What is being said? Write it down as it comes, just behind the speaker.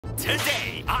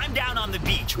Today, I'm down on the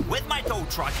beach with my tow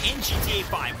truck in GTA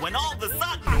 5 when all of a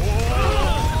sudden...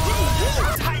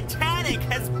 Titanic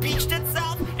has beached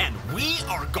itself and we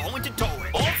are going to tow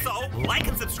it. Also, like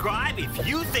and subscribe if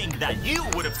you think that you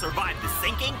would have survived the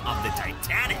sinking of the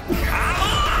Titanic. Come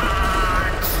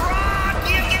on, truck!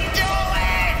 You can do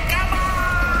it!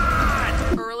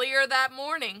 Come on! Earlier that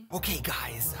morning. Okay,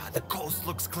 guys, the coast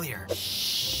looks clear.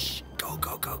 Shh. Go,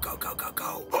 go, go, go, go, go,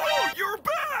 go. Oh, you're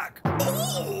back!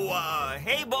 Oh,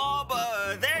 hey, Bob.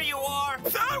 There you are.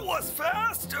 That was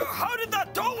fast. How did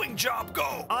that towing job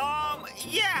go?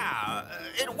 Yeah,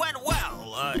 it went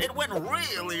well. It went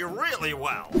really, really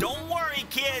well. Don't worry,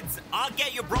 kids. I'll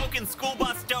get your broken school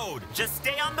bus towed. Just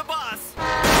stay on the bus.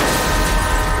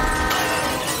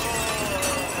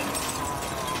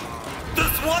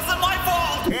 This wasn't my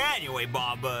fault! Anyway,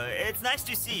 Bob, it's nice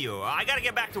to see you. I gotta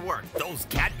get back to work. Those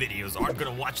cat videos aren't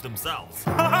gonna watch themselves.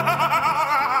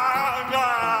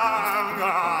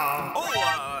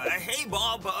 Hey,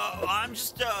 Bob, I'm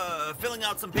just, filling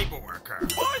out some paperwork.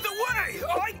 By the way,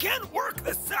 I can't work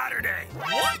this Saturday.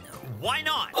 What? Why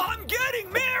not? I'm getting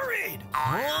married!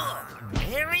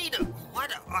 Married?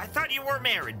 What? I thought you were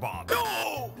married, Bob.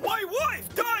 No! My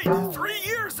wife died 3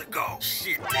 years ago!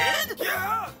 She did?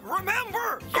 Yeah!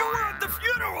 Remember? You were at the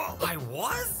funeral! I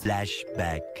was?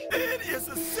 Flashback. It is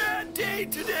a sad day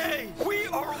today! We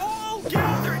are all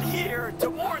gathered here to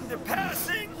mourn the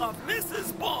passing of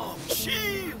Mrs. Baum.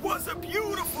 She was a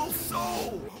beautiful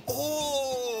soul!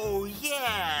 Oh,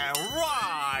 yeah,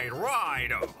 right.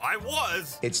 I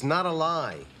was. It's not a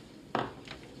lie,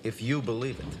 if you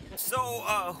believe it. So,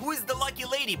 who is the lucky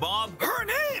lady, Bob? Her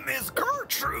name is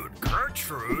Gertrude!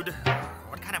 Gertrude?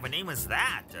 What kind of a name is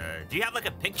that? Do you have, like,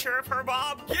 a picture of her,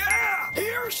 Bob? Yeah!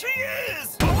 Here she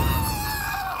is!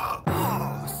 Oh,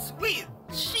 sweet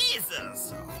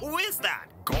Jesus! Who is that?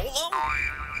 Golem?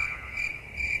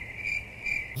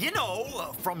 You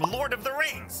know, from Lord of the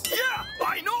Rings. Yeah,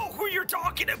 I know who you're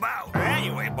talking about.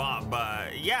 Anyway, Bob,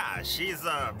 yeah, she's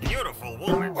a beautiful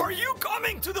woman. Are you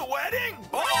coming to the wedding?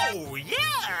 Oh,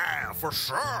 yeah, for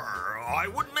sure. I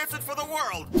wouldn't miss it for the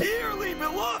world. Dearly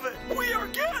beloved, we are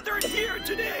gathered here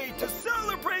today to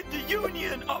celebrate the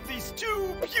union of these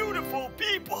two beautiful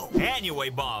people. Anyway,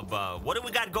 Bob, what do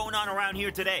we got going on around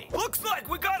here today? Looks like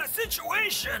we got a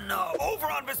situation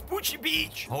over on Vespucci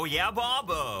Beach. Oh, yeah,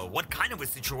 Bob? What kind of a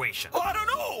situation? I don't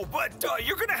know, but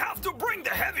you're gonna have to bring the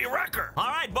heavy wrecker. All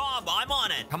right, Bob, I'm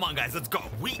on it. Come on, guys, let's go.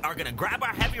 We are gonna grab our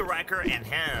heavy wrecker and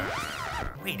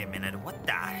wait a minute, what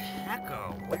the heck?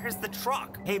 Where's the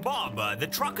truck? Hey, Bob, the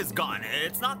truck is gone.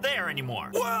 It's not there anymore.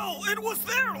 Well, it was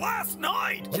there last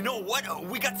night. You know what?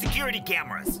 We got security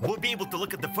cameras. We'll be able to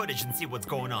look at the footage and see what's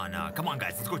going on. Come on,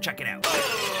 guys, let's go check it out.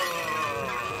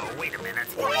 Wait a minute.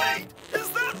 Wait, is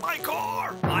that my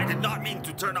car? I did not mean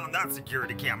to turn on that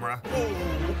security camera. Oh,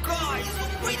 guys,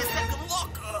 wait a second,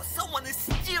 look. Someone is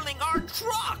stealing our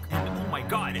truck. And oh my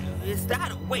God, is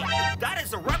that, wait, that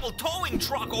is a rebel towing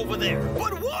truck over there.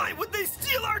 But why would they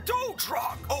steal our tow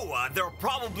truck? Oh, they're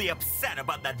probably upset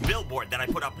about that billboard that I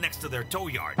put up next to their tow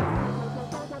yard.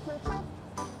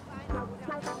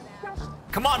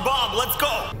 Come on, Bob, let's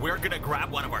go! We're gonna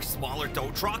grab one of our smaller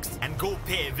tow trucks and go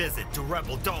pay a visit to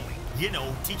Rebel Towing. You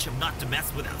know, teach them not to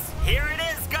mess with us. Here it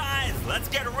is, guys! Let's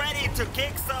get ready to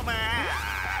kick some ass!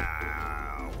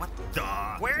 What the?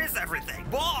 Where is everything?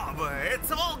 Bob,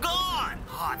 it's all gone!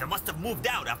 They must have moved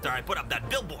out after I put up that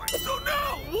billboard. So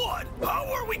now what? How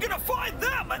are we gonna find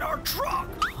them and our truck?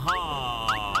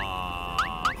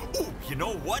 Ooh, you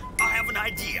know what? I have an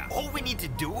idea. All we need to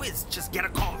do is just get a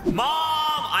car. Mom,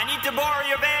 I need to borrow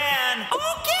your van.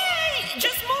 Okay,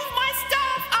 just move my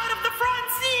stuff out of the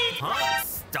front seat. Huh?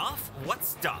 Stuff? What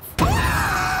stuff?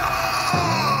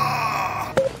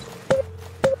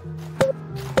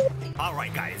 All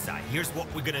right, guys, here's what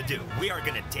we're gonna do. We are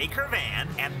gonna take her van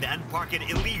and then park it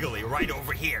illegally right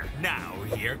over here. Now,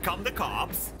 here come the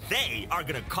cops. They are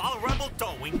gonna call Rebel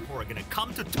Towing, who are gonna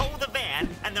come to tow the van,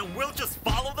 and then we'll just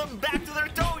follow them back to their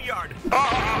tow yard.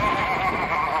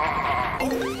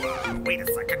 Wait a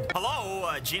second. Hello,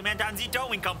 GMAntonZ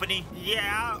Towing Company.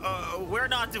 Yeah, we're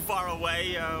not too far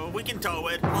away. We can tow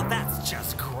it. Well, that's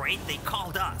just great. They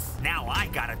called us. Now I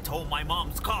gotta tow my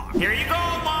mom's car. Here you go,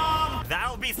 Mom.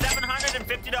 That'll be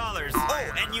 $750.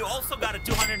 Oh, and and you also got a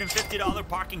 $250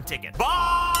 parking ticket.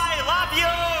 Bye! Love you!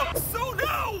 So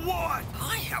now what?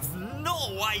 I have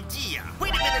no idea.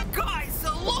 Wait a minute, guys!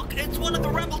 Look, it's one of the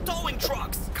rebel towing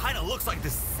trucks. Kinda looks like the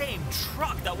same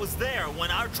truck that was there when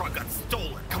our truck got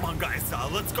stolen. Come on, guys,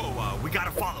 let's go. We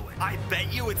gotta follow it. I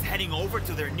bet you it's heading over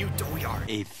to their new tow yard.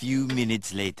 A few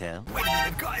minutes later. Wait a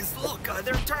minute, guys, look,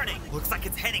 they're turning. Looks like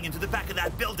it's heading into the back of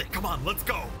that building. Come on, let's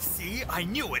go. See, I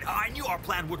knew it. I knew our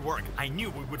plan would work. I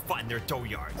knew we would find their tow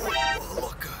yard. Oh,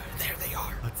 look, there they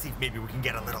are. Let's see if maybe we can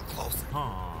get a little closer.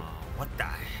 What the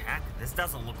heck? This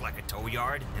doesn't look like a tow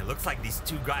yard. It looks like these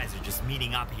two guys are just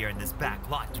meeting up here in this back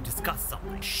lot to discuss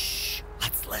something. Shh,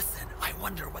 let's listen. I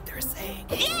wonder what they're saying.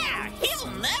 Yeah,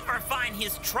 he'll never find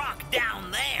his truck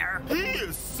down there. He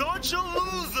is such a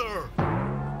loser.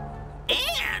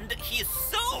 And he's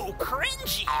so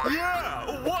cringy.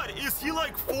 Yeah, what? Is he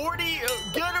like 40?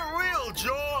 Get a real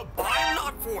job. I'm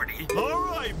not 40. All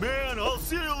right, man. I'll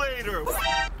see you later.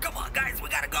 Come on, guys. We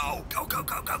gotta go. Go, go,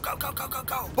 go, go, go, go, go, go,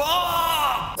 go.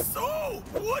 Bob! So,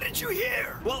 what did you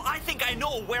hear? Well, I think I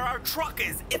know where our truck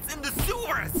is. It's in the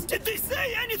sewers. Did they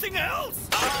say anything else?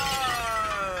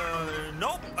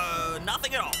 Nope.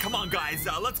 Nothing at all. Come on, guys.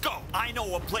 Let's go. I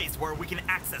know a place where we can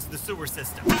access the sewer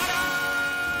system.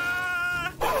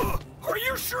 Are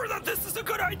you sure that this is a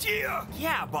good idea?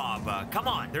 Yeah, Bob, come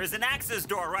on. There's an access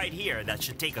door right here that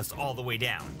should take us all the way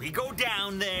down. We go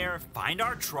down there, find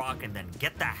our truck, and then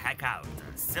get the heck out.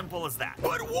 Simple as that.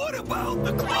 But what about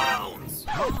the clowns?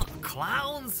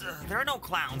 Clowns? There are no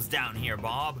clowns down here,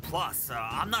 Bob. Plus,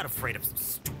 I'm not afraid of some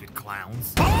stupid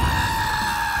clowns.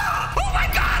 Ah! Oh my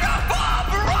God, Bob,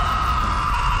 run!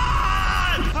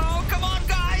 Oh, come on,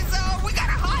 guys, we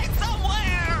gotta hide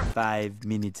somewhere. 5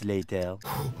 minutes later.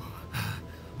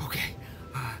 Okay,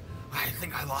 I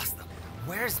think I lost them.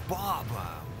 Where's Bob?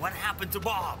 What happened to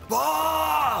Bob?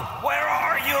 Bob! Where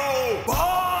are you?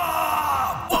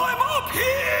 Bob! I'm up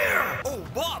here! Oh,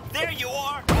 Bob, there you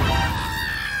are!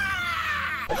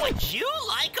 Would you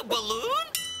like a balloon?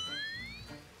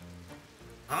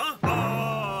 Huh?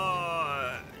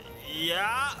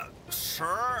 Yeah,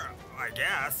 sure, I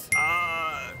guess.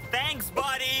 Thanks,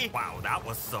 buddy. Wow, that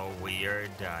was so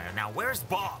weird. Now, where's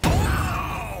Bob?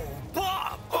 Oh,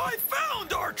 Bob, I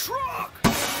found our truck!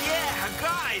 Yeah,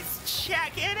 guys,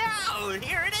 check it out.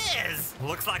 Here it is.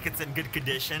 Looks like it's in good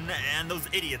condition, and those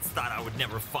idiots thought I would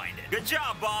never find it. Good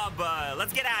job, Bob.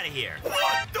 Let's get out of here.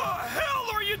 What the hell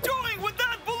are you doing with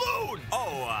that balloon?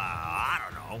 Oh, I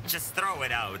don't know. Just throw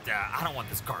it out. I don't want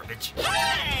this garbage.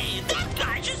 Hey, that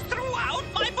guy just threw out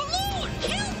my balloon.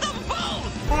 Kill them both.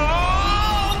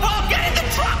 Oh, Bob, get in the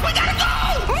truck. We gotta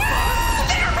go.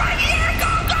 They're right here.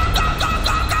 Go, go, go, go,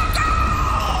 go, go, go.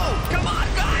 Come on,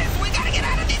 guys. We gotta get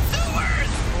out of these sewers.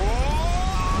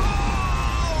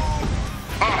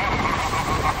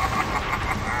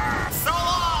 So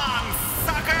long,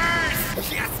 suckers!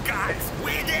 Yes, guys,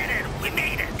 we did it! We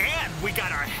made it! And we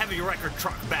got our heavy record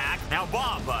truck back. Now,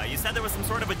 Bob, you said there was some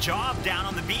sort of a job down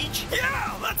on the beach?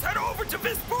 Yeah, let's head over to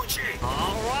Vespucci.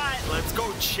 All right, let's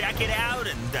go check it out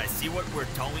and see what we're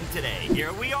towing today.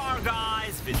 Here we are,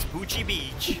 guys, Vespucci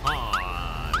Beach.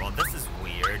 Well, this is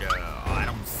weird. I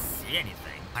don't see anything.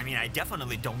 I mean, I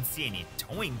definitely don't see any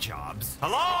towing jobs.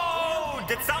 Hello?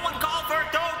 Did someone call for a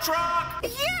tow truck?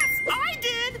 Yes, I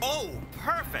did. Oh,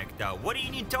 perfect. What do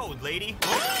you need towed, lady?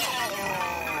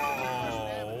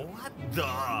 Oh, what the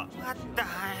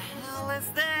hell is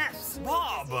this?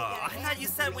 Bob, I thought you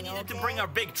said we needed to bring our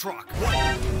big truck.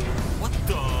 What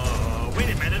the? Wait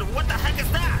a minute, what the heck is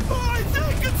that? I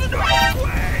think it's an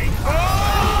earthquake.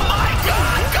 Oh my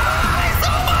God, guys!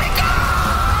 Oh my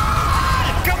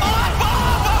God! Come on,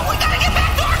 Bob! We gotta get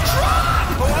back to our truck!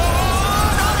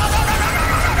 Oh, no!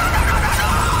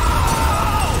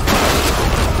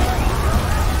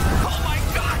 Oh my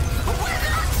God! Where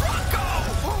did our truck go?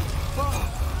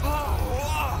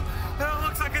 It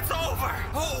looks like it's over.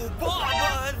 Oh,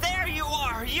 Bob, there you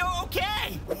are. You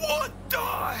okay? What the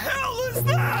hell is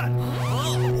that?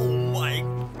 Oh my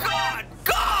God,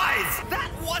 guys!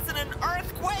 That wasn't an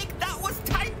earthquake. That was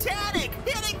Titanic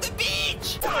hitting the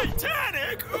beach.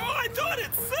 Titanic? Oh, I thought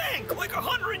it sank like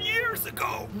 100 years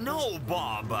ago. No,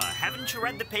 Bob. Haven't you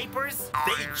read the papers?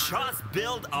 They just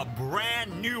built a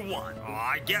brand new one.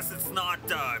 I guess it's not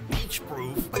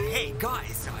beach-proof. But hey,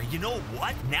 guys, you know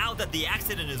what? Now that the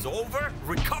accident is over,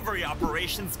 recovery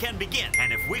operations can begin.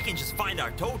 And if we can just find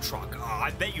our tow truck, I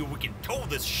bet you we can tow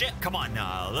this shit. Come on,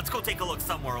 let's go take a look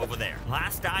somewhere over there.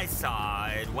 Last I saw,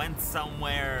 it went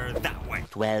somewhere that way.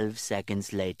 12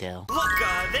 seconds later. Look,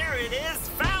 there it is.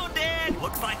 Found it.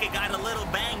 looks like it got a little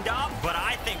banged up, but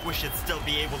I think we should still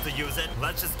be able to use it.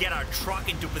 Let's just get our truck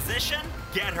into position,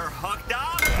 get her hooked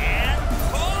up, and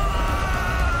pull!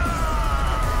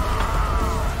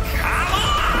 Come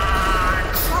on,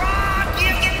 truck! You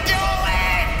can do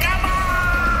it! Come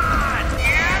on!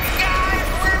 Yes, guys,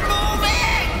 we're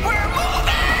moving! We're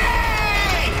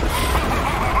moving!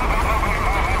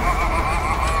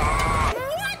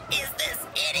 What is this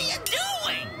idiot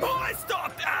doing? I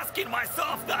stopped asking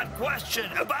myself that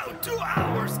question about 2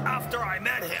 hours after I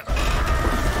met him.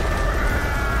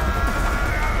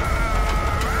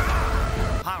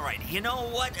 All right, you know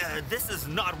what? This is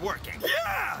not working.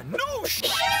 Yeah, no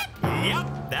shit.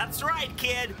 Yep, that's right,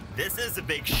 kid. This is a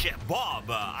big ship. Bob,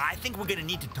 I think we're gonna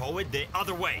need to tow it the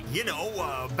other way. You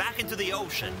know, back into the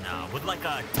ocean with like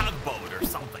a tugboat or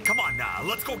something. Come on,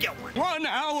 let's go get one. 1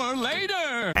 hour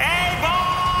later! Hey,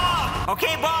 Bob!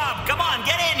 Okay, Bob, come on,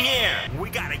 get in here. We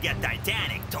gotta get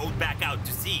Titanic towed back out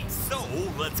to sea. So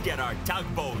let's get our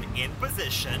tugboat in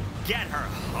position, get her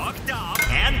hooked up,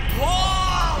 and pull!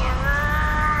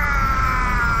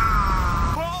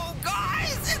 Oh,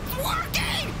 guys, it's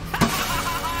working!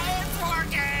 It's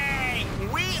working!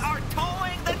 We are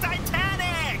towing the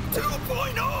Titanic!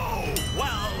 2.0!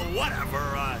 Well, whatever,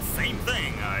 same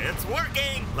thing. It's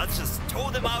working. Let's just tow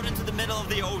them out into the middle of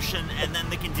the ocean, and then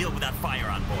they can deal with that fire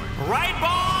on board. Right,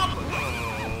 Bob?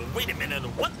 Wait a minute.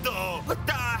 What the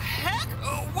heck?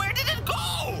 Where did it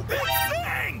go? It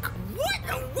sank!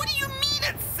 What do you mean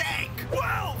it sank?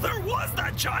 Well, there was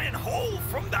that giant hole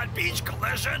from that beach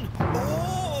collision.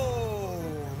 Oh,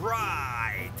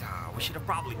 right. We should have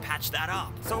probably patched that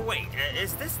up. So wait,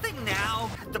 is this thing now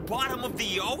at the bottom of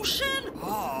the ocean?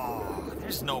 Oh,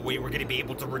 there's no way we're gonna be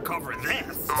able to recover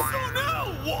this. So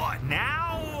now what?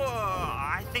 Now,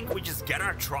 I think we just get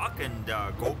our truck and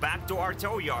go back to our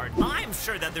tow yard. I'm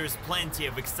sure that there's plenty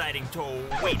of exciting tow.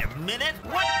 Wait a minute.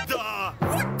 What the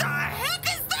heck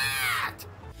is that?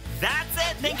 That's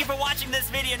it. Thank you for watching this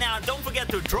video. Now, don't forget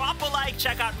to drop a like,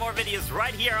 check out more videos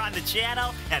right here on the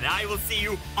channel, and I will see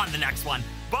you on the next one.